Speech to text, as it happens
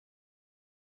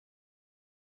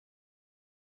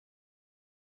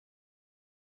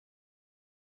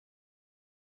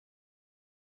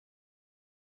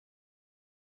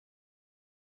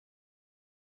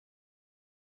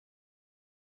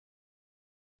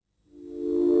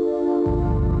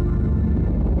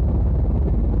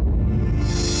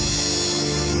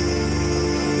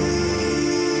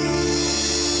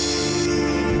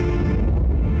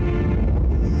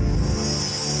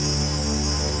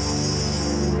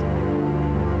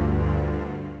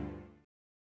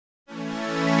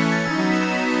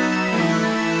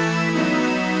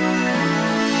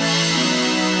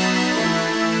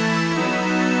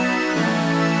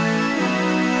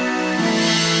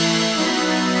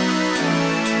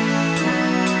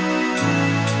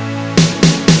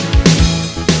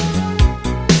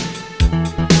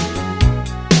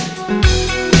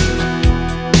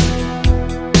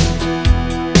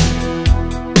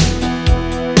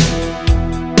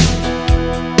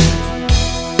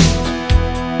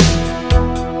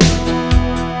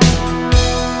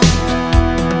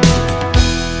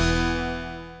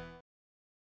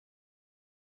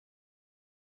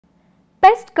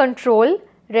Pest control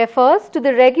refers to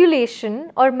the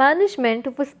regulation or management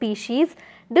of a species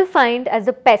defined as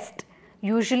a pest,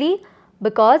 usually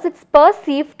because it's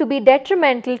perceived to be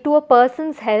detrimental to a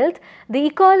person's health, the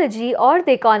ecology or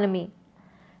the economy.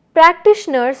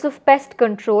 Practitioners of pest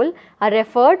control are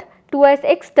referred to as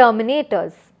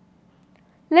exterminators.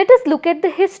 Let us look at the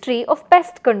history of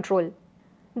pest control.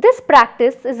 This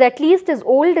practice is at least as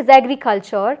old as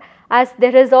agriculture, as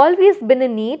there has always been a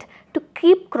need to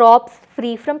keep crops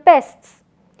free from pests.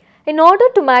 In order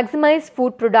to maximize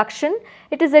food production,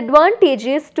 it is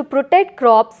advantageous to protect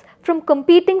crops from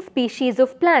competing species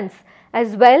of plants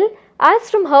as well as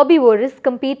from herbivores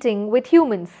competing with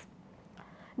humans.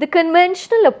 The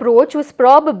conventional approach was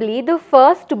probably the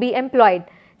first to be employed,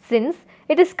 since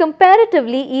it is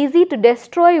comparatively easy to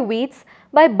destroy weeds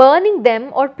by burning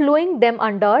them or plowing them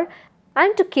under,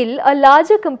 and to kill a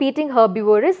larger competing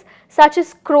herbivores such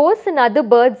as crows and other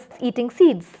birds eating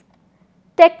seeds.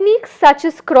 Techniques such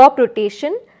as crop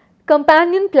rotation,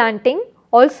 companion planting,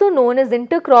 also known as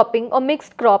intercropping or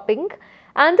mixed cropping,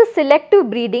 and the selective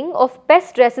breeding of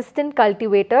pest-resistant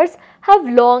cultivators have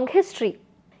long history.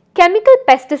 Chemical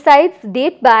pesticides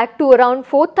date back to around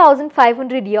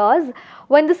 4,500 years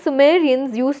when the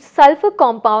Sumerians used sulfur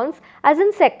compounds as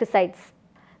insecticides.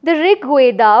 The Rig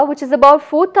Veda, which is about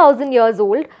 4,000 years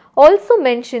old, also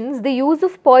mentions the use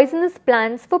of poisonous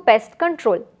plants for pest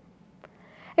control.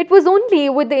 It was only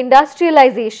with the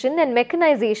industrialization and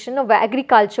mechanization of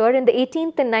agriculture in the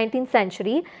 18th and 19th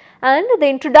century and the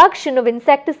introduction of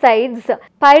insecticides,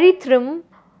 pyrethrum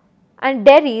and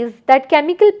dairies that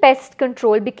chemical pest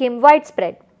control became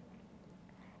widespread.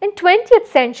 In 20th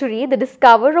century, the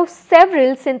discovery of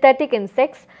several synthetic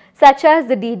insects such as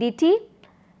the DDT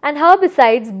and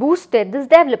herbicides boosted this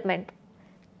development.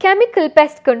 Chemical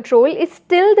pest control is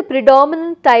still the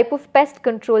predominant type of pest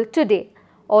control today,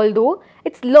 although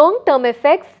its long-term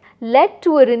effects led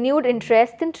to a renewed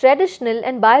interest in traditional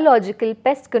and biological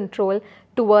pest control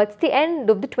towards the end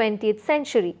of the 20th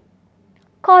century.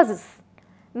 Causes: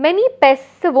 many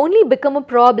pests have only become a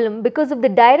problem because of the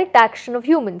direct action of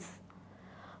humans.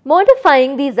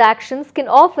 Modifying these actions can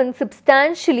often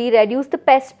substantially reduce the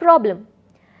pest problem.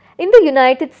 In the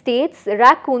United States,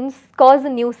 raccoons cause a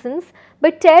nuisance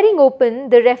by tearing open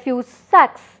the refuse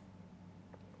sacks.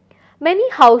 Many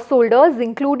householders,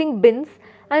 including bins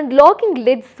and locking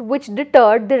lids, which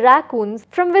deterred the raccoons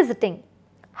from visiting.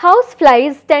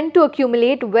 Houseflies tend to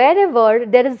accumulate wherever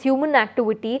there is human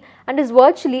activity and is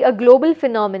virtually a global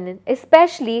phenomenon,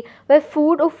 especially where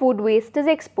food or food waste is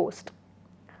exposed.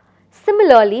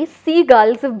 Similarly,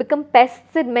 seagulls have become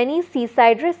pests at many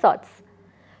seaside resorts.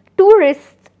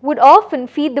 Tourists would often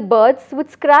feed the birds with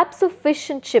scraps of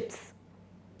fish and chips.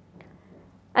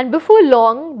 And before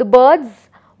long, the birds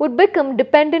would become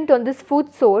dependent on this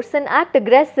food source and act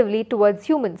aggressively towards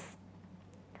humans.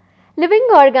 Living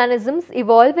organisms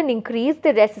evolve and increase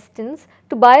their resistance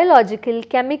to biological,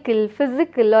 chemical,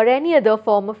 physical or any other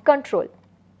form of control.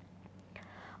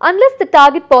 Unless the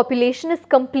target population is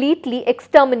completely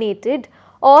exterminated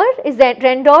or is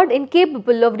rendered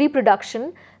incapable of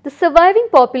reproduction, the surviving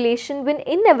population will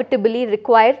inevitably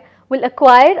acquire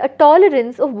a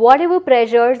tolerance of whatever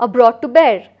pressures are brought to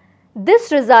bear.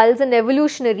 This results in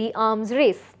evolutionary arms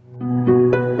race.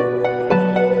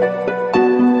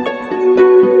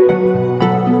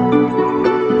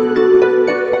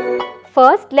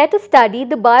 First, let us study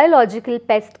the biological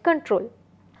pest control.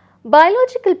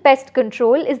 Biological pest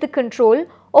control is the control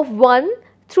of one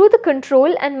through the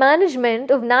control and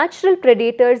management of natural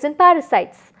predators and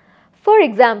parasites. For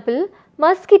example,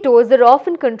 mosquitoes are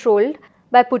often controlled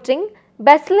by putting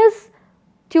Bacillus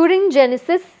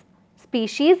thuringiensis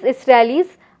species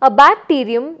Israelis, a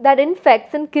bacterium that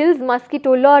infects and kills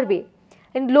mosquito larvae,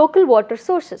 in local water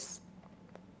sources.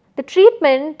 The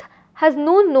treatment has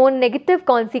no known negative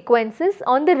consequences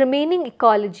on the remaining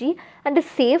ecology and is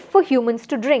safe for humans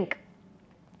to drink.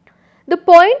 The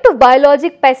point of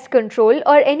biologic pest control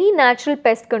or any natural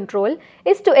pest control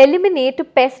is to eliminate a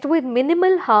pest with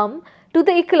minimal harm to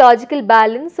the ecological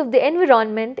balance of the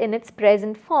environment in its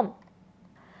present form.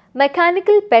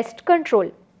 Mechanical pest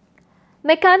control.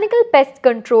 Mechanical pest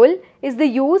control is the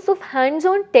use of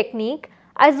hands-on technique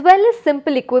as well as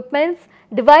simple equipments,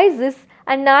 devices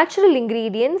and natural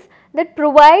ingredients that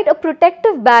provide a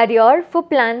protective barrier for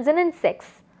plants and insects.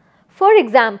 For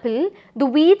example, the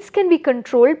weeds can be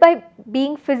controlled by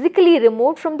being physically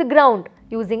removed from the ground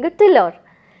using a tiller.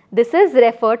 This is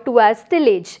referred to as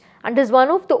tillage and is one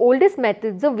of the oldest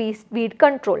methods of weed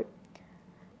control.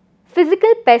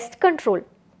 Physical pest control.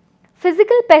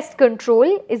 Physical pest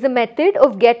control is a method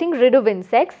of getting rid of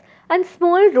insects and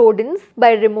small rodents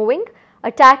by removing,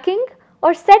 attacking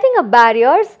or setting up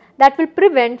barriers that will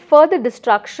prevent further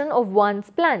destruction of one's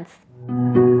plants.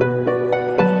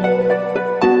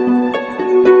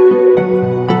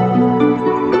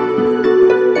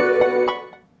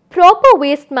 Proper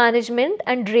waste management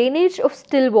and drainage of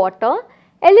still water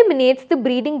eliminates the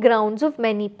breeding grounds of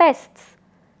many pests.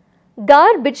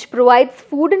 Garbage provides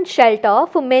food and shelter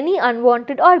for many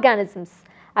unwanted organisms,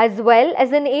 as well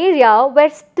as an area where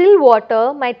still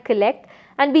water might collect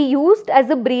and be used as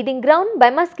a breeding ground by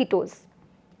mosquitoes.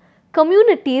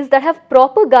 Communities that have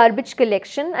proper garbage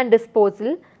collection and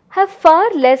disposal have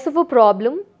far less of a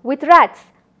problem with rats,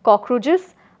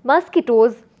 cockroaches,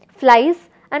 mosquitoes, flies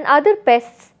and other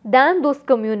pests than those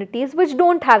communities which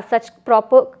don't have such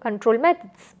proper control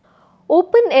methods.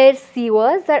 Open air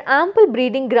sewers are ample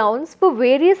breeding grounds for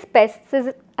various pests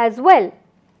as well.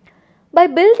 By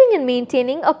building and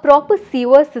maintaining a proper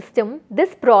sewer system,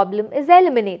 this problem is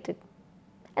eliminated.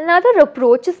 Another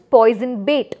approach is poison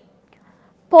bait.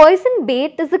 Poison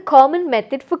bait is a common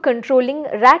method for controlling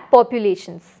rat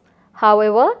populations.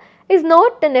 However, is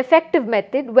not an effective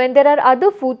method when there are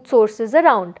other food sources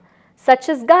around, such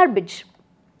as garbage.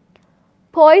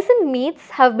 Poison meats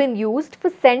have been used for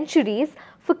centuries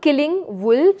for killing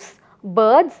wolves,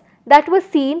 birds that were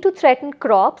seen to threaten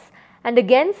crops and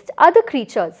against other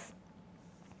creatures.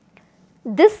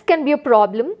 This can be a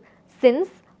problem since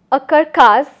a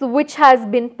carcass which has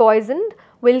been poisoned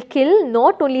will kill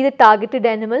not only the targeted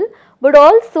animal but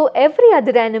also every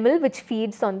other animal which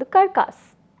feeds on the carcass.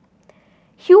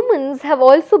 Humans have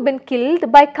also been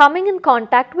killed by coming in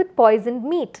contact with poisoned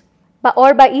meat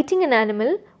or by eating an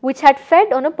animal which had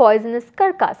fed on a poisonous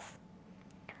carcass.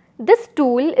 This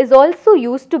tool is also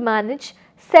used to manage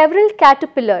several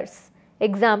caterpillars,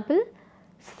 example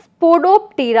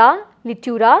Spodoptera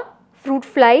litura, fruit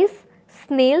flies,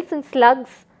 snails and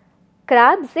slugs,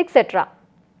 crabs, etc.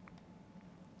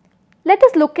 Let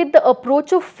us look at the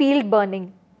approach of field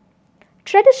burning.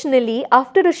 Traditionally,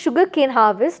 after a sugarcane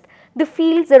harvest, the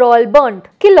fields are all burnt.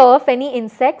 Kill off any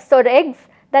insects or eggs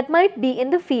that might be in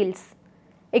the fields.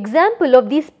 Example of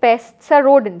these pests are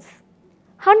rodents.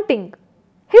 Hunting.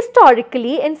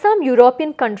 Historically, in some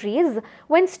European countries,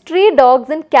 when stray dogs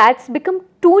and cats become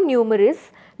too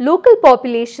numerous, local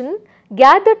population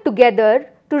gathered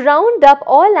together to round up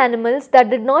all animals that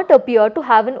did not appear to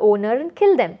have an owner and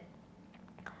kill them.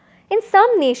 In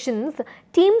some nations,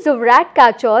 teams of rat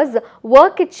catchers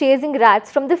work at chasing rats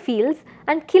from the fields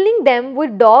and killing them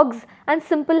with dogs and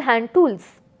simple hand tools.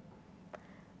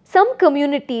 Some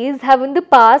communities have in the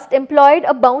past employed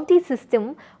a bounty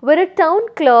system where a town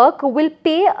clerk will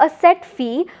pay a set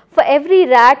fee for every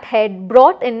rat head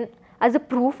brought in as a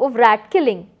proof of rat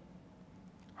killing.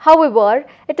 However,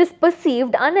 it is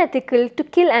perceived unethical to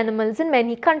kill animals in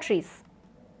many countries.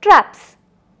 Traps.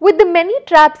 With the many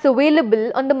traps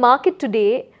available on the market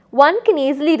today, one can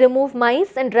easily remove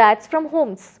mice and rats from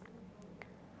homes.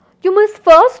 You must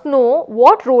first know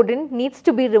what rodent needs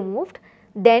to be removed.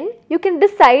 Then you can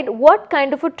decide what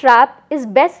kind of a trap is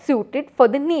best suited for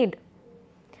the need.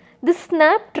 The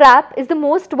snap trap is the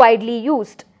most widely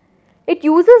used. It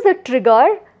uses a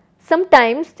trigger,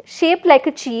 sometimes shaped like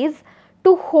a cheese,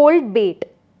 to hold bait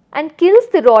and kills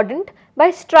the rodent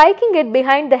by striking it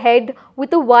behind the head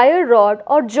with a wire rod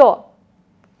or jaw.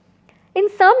 In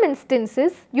some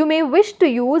instances, you may wish to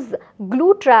use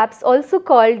glue traps, also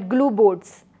called glue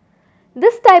boards.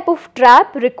 This type of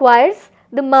trap requires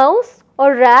the mouse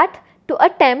or rat to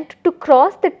attempt to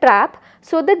cross the trap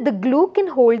so that the glue can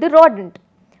hold the rodent.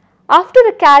 After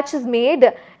a catch is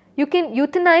made, you can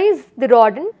euthanize the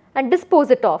rodent and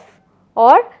dispose it off.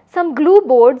 Or some glue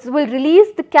boards will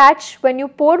release the catch when you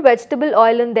pour vegetable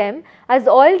oil on them, as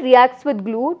oil reacts with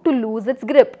glue to lose its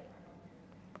grip.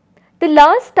 The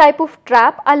last type of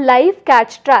trap are live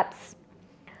catch traps.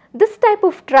 This type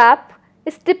of trap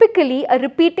is typically a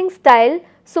repeating style,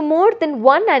 so more than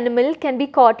one animal can be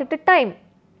caught at a time.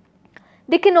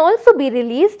 They can also be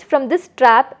released from this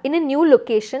trap in a new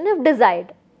location if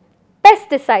desired.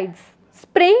 Pesticides.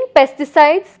 Spraying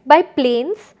pesticides by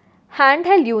planes,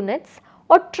 handheld units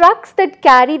or trucks that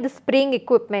carry the spraying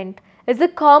equipment is a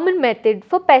common method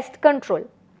for pest control.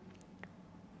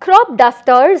 Crop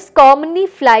dusters commonly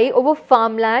fly over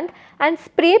farmland and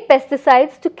spray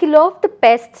pesticides to kill off the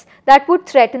pests that would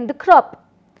threaten the crop.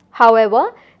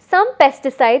 However, some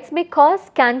pesticides may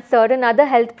cause cancer and other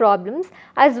health problems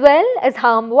as well as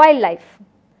harm wildlife.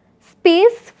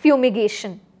 Space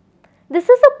fumigation. This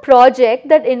is a project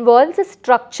that involves a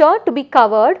structure to be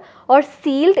covered or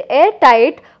sealed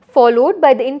airtight, followed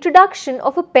by the introduction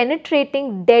of a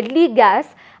penetrating deadly gas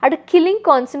at a killing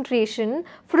concentration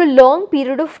for a long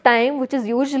period of time, which is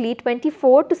usually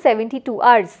 24 to 72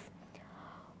 hours.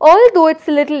 Although it's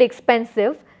a little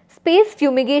expensive, space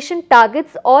fumigation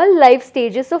targets all life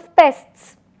stages of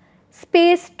pests.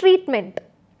 Space treatment.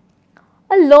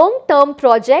 A long-term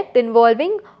project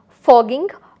involving fogging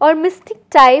or misting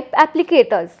type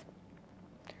applicators.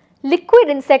 Liquid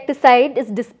insecticide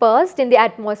is dispersed in the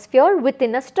atmosphere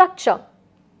within a structure.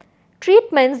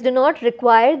 Treatments do not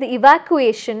require the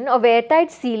evacuation of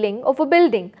airtight ceiling of a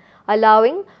building,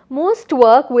 allowing most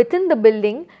work within the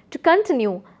building to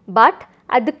continue, but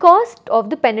at the cost of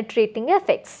the penetrating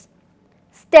effects.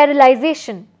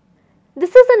 Sterilization.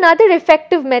 This is another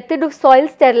effective method of soil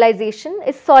sterilization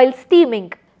is soil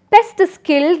steaming. Pest is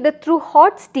killed through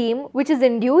hot steam which is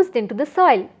induced into the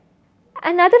soil.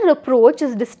 Another approach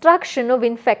is destruction of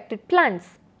infected plants.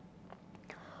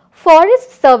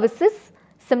 Forest services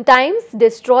sometimes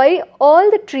destroy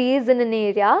all the trees in an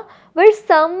area where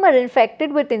some are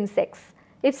infected with insects,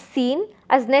 if seen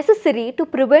as necessary to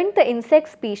prevent the insect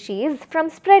species from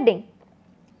spreading.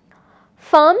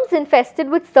 Farms infested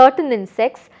with certain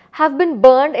insects have been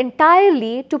burned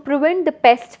entirely to prevent the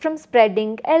pest from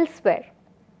spreading elsewhere.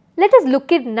 Let us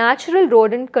look at natural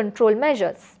rodent control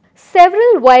measures.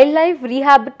 Several wildlife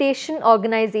rehabilitation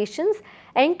organizations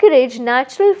encourage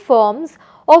natural forms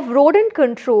of rodent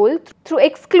control through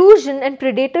exclusion and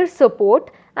predator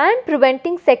support and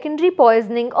preventing secondary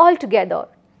poisoning altogether.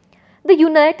 The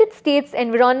United States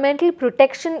Environmental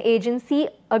Protection Agency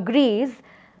agrees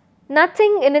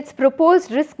nothing in its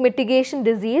proposed risk mitigation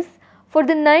disease for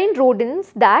the 9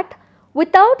 rodents that,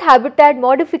 without habitat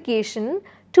modification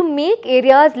to make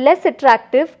areas less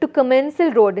attractive to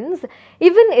commensal rodents,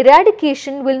 even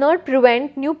eradication will not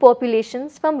prevent new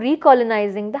populations from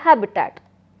recolonizing the habitat.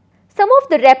 Some of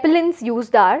the repellents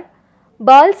used are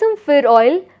balsam fir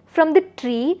oil from the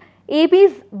tree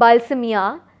Abies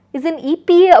balsamea is an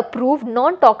EPA approved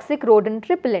non-toxic rodent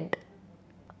repellent.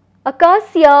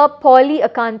 Acacia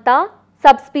polyacantha,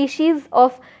 subspecies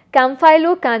of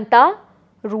Camphylocantha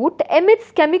root, emits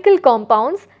chemical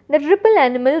compounds that repel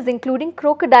animals including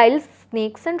crocodiles,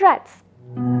 snakes and rats.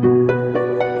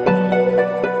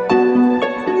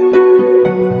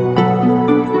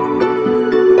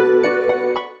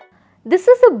 This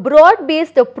is a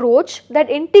broad-based approach that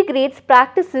integrates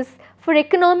practices for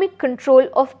economic control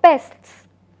of pests.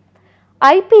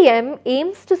 IPM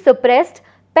aims to suppress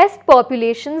pest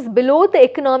populations below the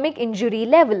economic injury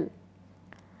level.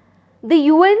 The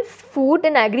UN's Food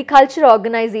and Agriculture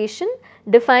Organization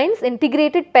defines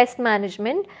integrated pest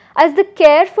management as the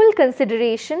careful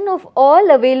consideration of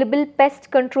all available pest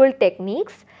control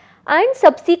techniques and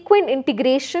subsequent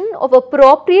integration of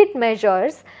appropriate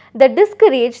measures that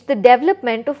discourage the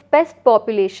development of pest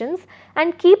populations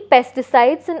and keep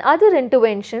pesticides and other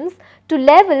interventions to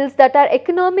levels that are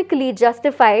economically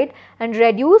justified and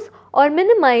reduce or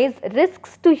minimize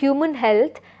risks to human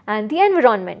health and the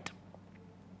environment.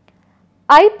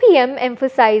 IPM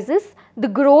emphasizes the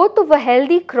growth of a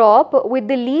healthy crop with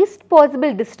the least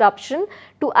possible disruption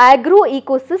to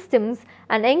agro-ecosystems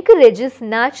and encourages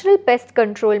natural pest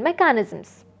control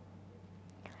mechanisms.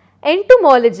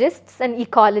 Entomologists and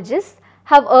ecologists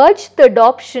have urged the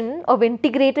adoption of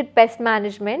integrated pest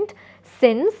management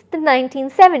since the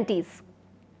 1970s.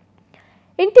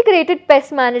 Integrated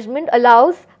pest management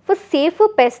allows for safer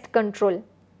pest control.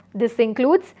 This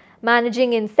includes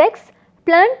managing insects,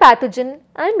 plant pathogen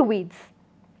and weeds.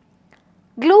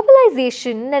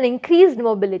 Globalization and increased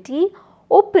mobility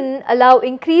allow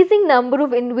increasing number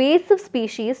of invasive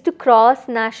species to cross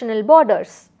national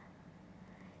borders.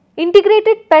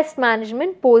 Integrated pest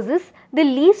management poses the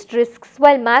least risks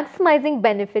while maximizing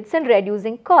benefits and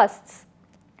reducing costs.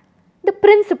 The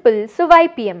principles of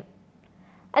IPM.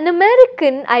 An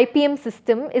American IPM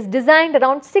system is designed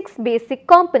around 6 basic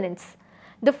components.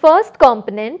 The first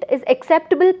component is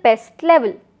acceptable pest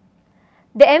level.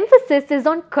 The emphasis is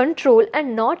on control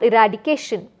and not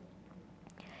eradication.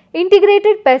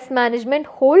 Integrated pest management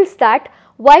holds that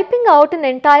wiping out an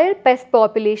entire pest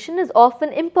population is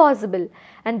often impossible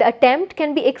and the attempt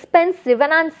can be expensive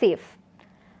and unsafe.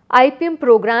 IPM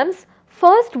programs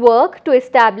first work to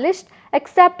establish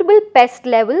acceptable pest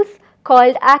levels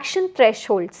called action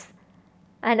thresholds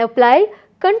and apply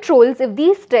controls if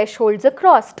these thresholds are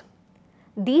crossed.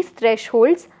 These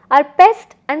thresholds are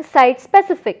pest and site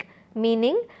specific,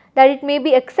 meaning that it may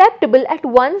be acceptable at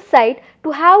one site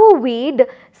to have a weed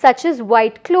such as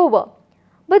white clover,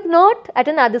 but not at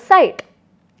another site.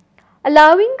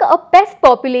 Allowing a pest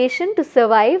population to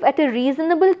survive at a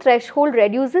reasonable threshold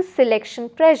reduces selection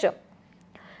pressure.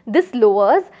 This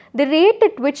lowers the rate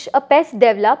at which a pest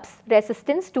develops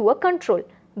resistance to a control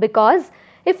because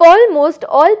If almost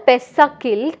all pests are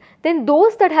killed, then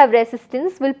those that have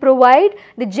resistance will provide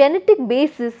the genetic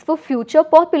basis for future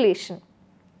population.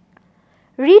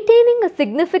 Retaining a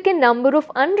significant number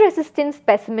of unresistant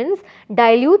specimens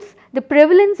dilutes the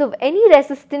prevalence of any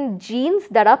resistant genes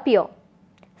that appear.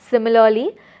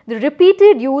 Similarly, the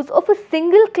repeated use of a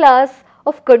single class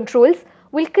of controls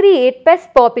will create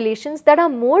pest populations that are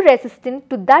more resistant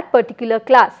to that particular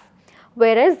class,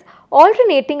 whereas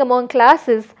alternating among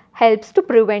classes helps to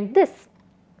prevent this.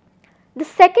 The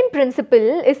second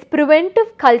principle is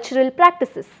preventive cultural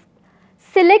practices.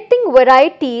 Selecting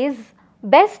varieties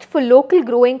best for local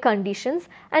growing conditions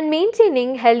and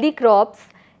maintaining healthy crops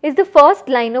is the first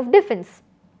line of defense.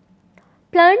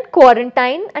 Plant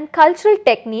quarantine and cultural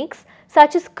techniques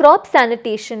such as crop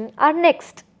sanitation are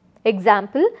next.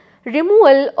 Example,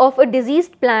 removal of a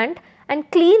diseased plant and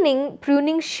cleaning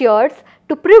pruning shears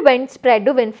to prevent spread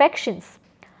of infections.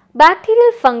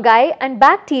 Bacterial fungi and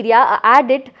bacteria are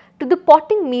added to the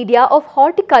potting media of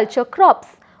horticulture crops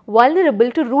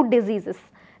vulnerable to root diseases,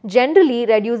 generally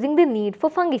reducing the need for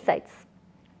fungicides.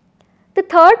 The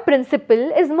third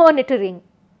principle is monitoring.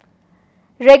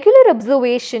 Regular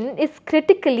observation is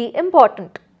critically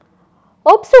important.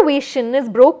 Observation is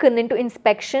broken into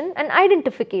inspection and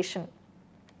identification.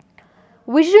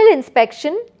 Visual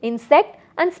inspection, insect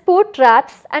and spore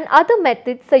traps and other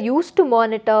methods are used to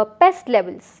monitor pest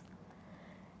levels.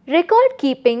 Record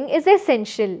keeping is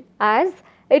essential as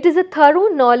it is a thorough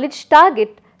knowledge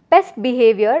target pest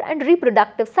behavior and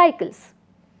reproductive cycles.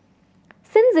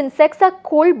 Since insects are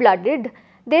cold-blooded,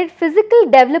 their physical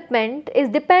development is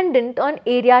dependent on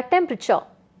area temperature.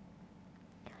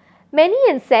 Many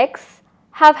insects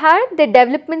have had their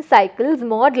development cycles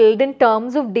modeled in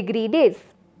terms of degree days.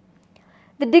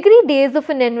 The degree days of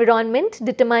an environment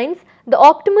determines the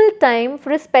optimal time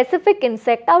for a specific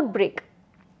insect outbreak.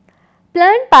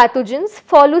 Plant pathogens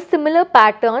follow similar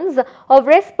patterns of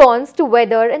response to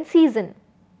weather and season.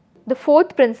 The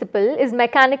fourth principle is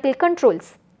mechanical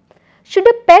controls. Should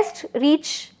a pest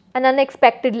reach an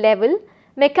unexpected level,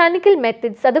 mechanical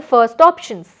methods are the first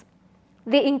options.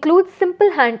 They include simple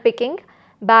handpicking,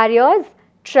 barriers,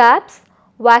 traps,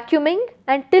 vacuuming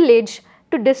and tillage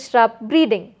to disrupt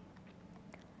breeding.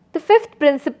 The fifth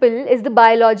principle is the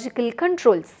biological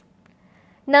controls.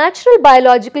 Natural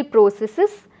biological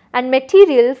processes and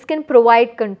materials can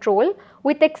provide control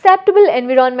with acceptable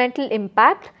environmental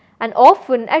impact and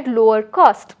often at lower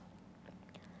cost.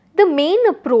 The main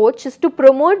approach is to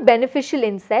promote beneficial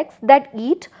insects that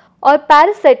eat or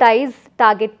parasitize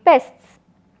target pests.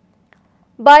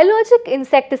 Biologic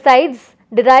insecticides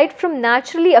derived from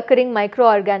naturally occurring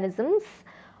microorganisms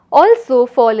also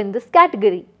fall in this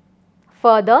category.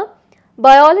 Further,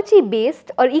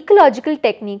 biology-based or ecological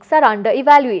techniques are under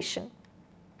evaluation.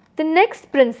 The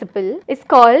next principle is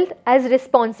called as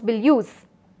responsible use.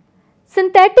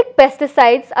 Synthetic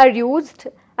pesticides are used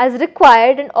as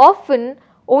required and often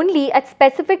only at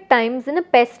specific times in a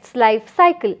pest's life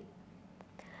cycle.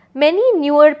 Many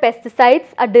newer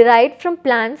pesticides are derived from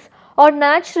plants or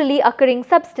naturally occurring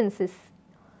substances,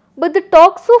 but the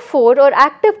toxophore or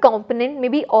active component may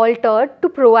be altered to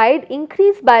provide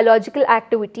increased biological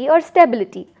activity or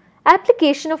stability.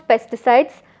 Application of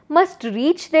pesticides must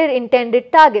reach their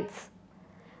intended targets.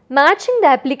 Matching the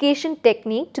application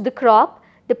technique to the crop,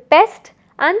 the pest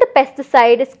and the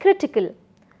pesticide is critical.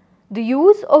 The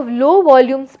use of low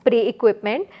volume spray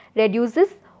equipment reduces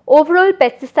overall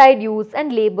pesticide use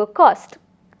and labor cost.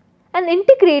 An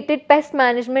integrated pest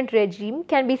management regime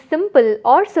can be simple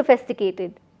or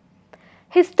sophisticated.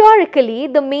 Historically,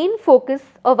 the main focus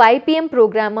of IPM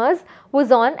programmers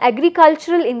was on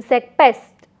agricultural insect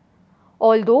pests.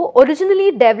 Although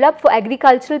originally developed for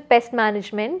agricultural pest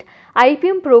management,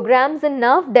 IPM programs are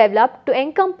now developed to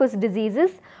encompass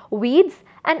diseases, weeds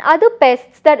and other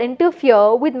pests that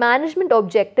interfere with management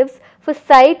objectives for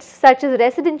sites such as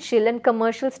residential and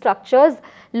commercial structures,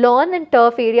 lawn and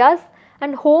turf areas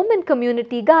and home and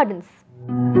community gardens.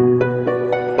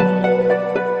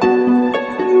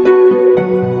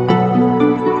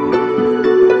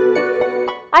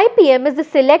 IPM is the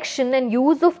selection and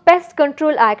use of pest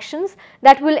control actions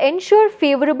that will ensure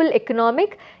favorable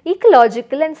economic,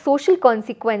 ecological and social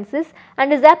consequences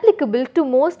and is applicable to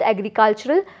most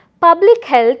agricultural, public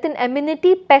health and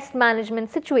amenity pest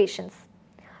management situations.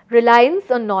 Reliance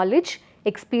on knowledge,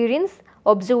 experience,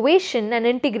 observation and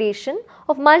integration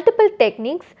of multiple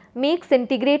techniques makes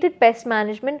integrated pest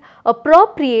management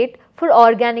appropriate for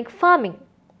organic farming.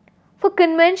 For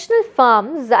conventional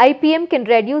farms, IPM can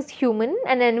reduce human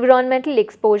and environmental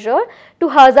exposure to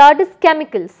hazardous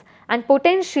chemicals and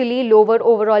potentially lower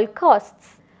overall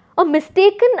costs. A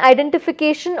mistaken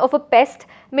identification of a pest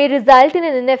may result in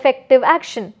an ineffective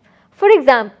action. For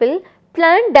example,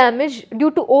 plant damage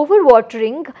due to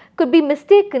overwatering could be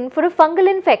mistaken for a fungal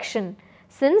infection,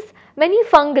 since many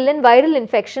fungal and viral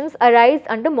infections arise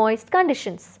under moist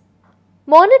conditions.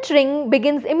 Monitoring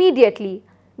begins immediately.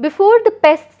 Before the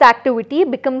pest's activity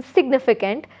becomes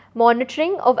significant,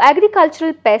 monitoring of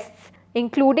agricultural pests,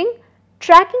 including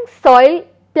tracking soil,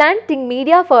 planting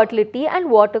media fertility and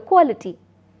water quality.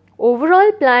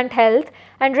 Overall plant health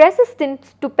and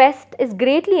resistance to pest is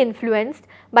greatly influenced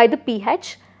by the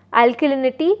pH,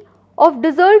 alkalinity of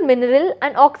dissolved mineral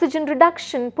and oxygen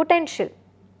reduction potential.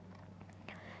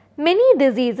 Many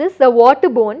diseases are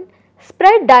waterborne,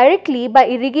 spread directly by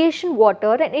irrigation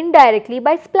water and indirectly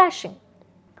by splashing.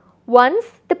 Once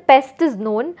the pest is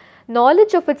known,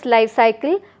 knowledge of its life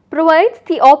cycle provides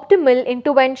the optimal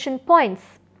intervention points.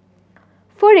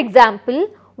 For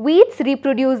example, weeds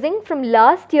reproducing from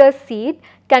last year's seed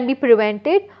can be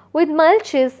prevented with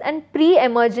mulches and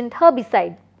pre-emergent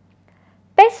herbicide.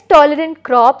 Pest-tolerant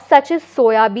crops such as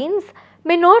soybeans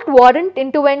may not warrant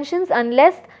interventions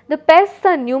unless the pests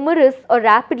are numerous or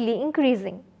rapidly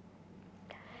increasing.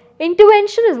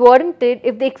 Intervention is warranted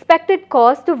if the expected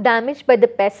cost of damage by the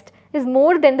pest is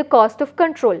more than the cost of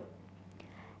control.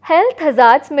 Health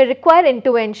hazards may require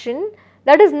intervention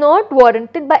that is not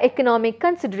warranted by economic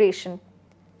consideration.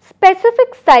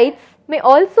 Specific sites may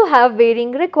also have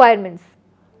varying requirements.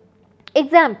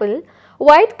 Example,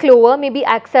 white clover may be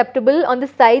acceptable on the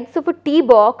sides of a tee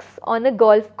box on a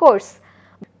golf course,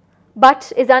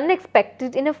 but is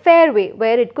unexpected in a fairway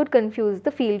where it could confuse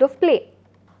the field of play.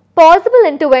 Possible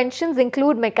interventions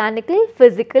include mechanical,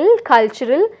 physical,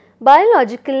 cultural,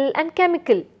 biological and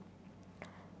chemical.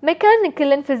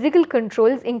 Mechanical and physical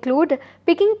controls include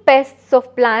picking pests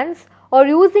of plants or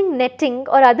using netting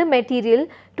or other material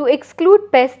to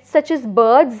exclude pests such as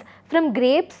birds from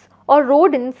grapes or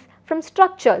rodents from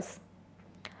structures.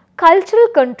 Cultural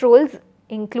controls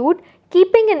include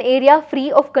keeping an area free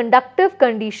of conductive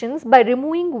conditions by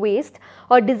removing waste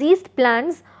or diseased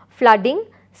plants, flooding,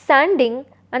 sanding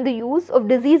and the use of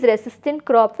disease-resistant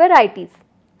crop varieties.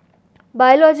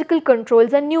 Biological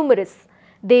controls are numerous.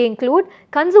 They include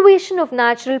conservation of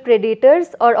natural predators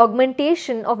or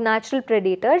augmentation of natural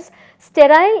predators,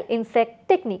 sterile insect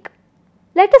technique.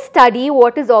 Let us study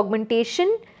what is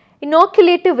augmentation,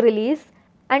 inoculative release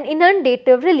and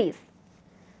inundative release.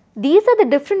 These are the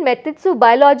different methods of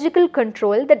biological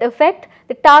control that affect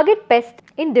the target pest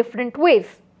in different ways.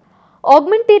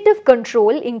 Augmentative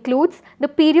control includes the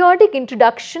periodic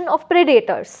introduction of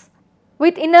predators.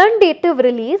 With inundative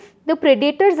release, the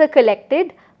predators are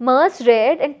collected, mass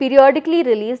reared and periodically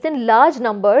released in large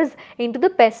numbers into the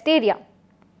pest area.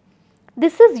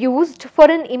 This is used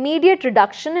for an immediate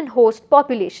reduction in host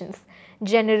populations,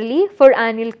 generally for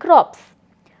annual crops,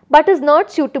 but is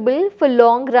not suitable for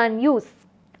long run use.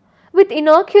 With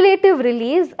inoculative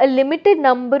release, a limited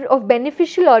number of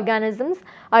beneficial organisms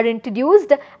are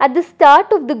introduced at the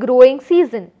start of the growing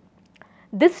season.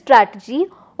 This strategy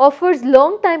offers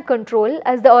long-time control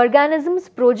as the organism's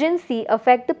progeny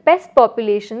affect the pest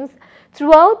populations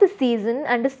throughout the season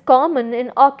and is common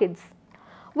in orchids.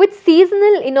 With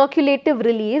seasonal inoculative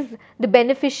release, the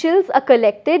beneficials are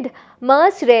collected,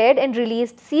 mass reared and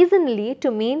released seasonally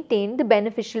to maintain the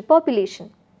beneficial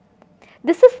population.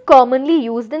 This is commonly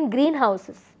used in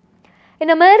greenhouses. In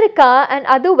America and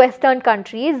other Western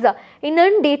countries,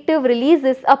 inundative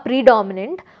releases are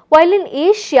predominant, while in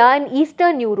Asia and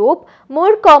Eastern Europe,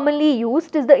 more commonly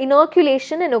used is the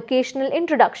inoculation and occasional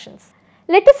introductions.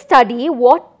 Let us study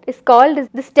what is called as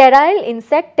the sterile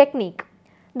insect technique.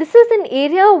 This is an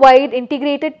area-wide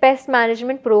integrated pest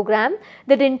management program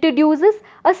that introduces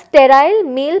a sterile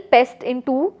male pest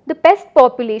into the pest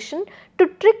population to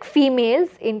trick females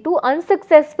into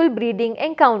unsuccessful breeding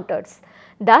encounters,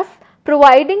 thus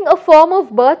providing a form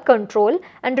of birth control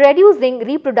and reducing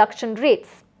reproduction rates.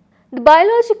 The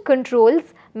biologic controls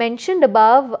mentioned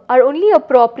above are only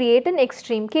appropriate in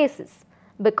extreme cases,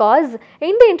 because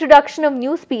in the introduction of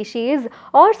new species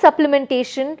or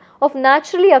supplementation of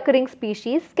naturally occurring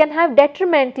species can have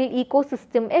detrimental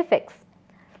ecosystem effects.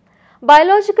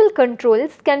 Biological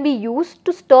controls can be used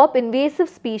to stop invasive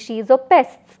species or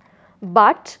pests,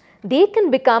 but they can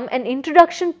become an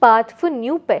introduction path for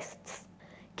new pests.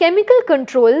 Chemical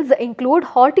controls include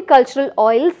horticultural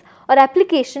oils or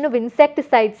application of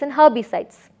insecticides and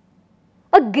herbicides.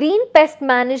 A green pest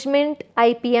management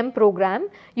IPM program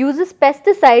uses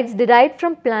pesticides derived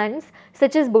from plants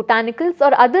such as botanicals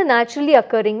or other naturally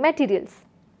occurring materials.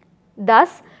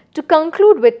 Thus, to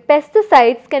conclude with,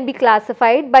 pesticides can be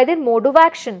classified by their mode of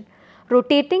action.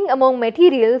 Rotating among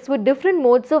materials with different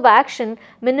modes of action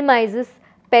minimizes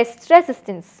pest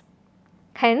resistance.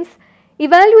 Hence,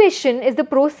 evaluation is the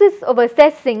process of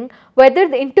assessing whether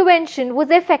the intervention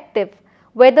was effective,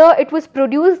 whether it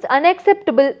produced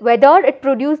unacceptable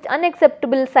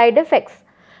side effects,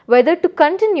 whether to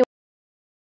continue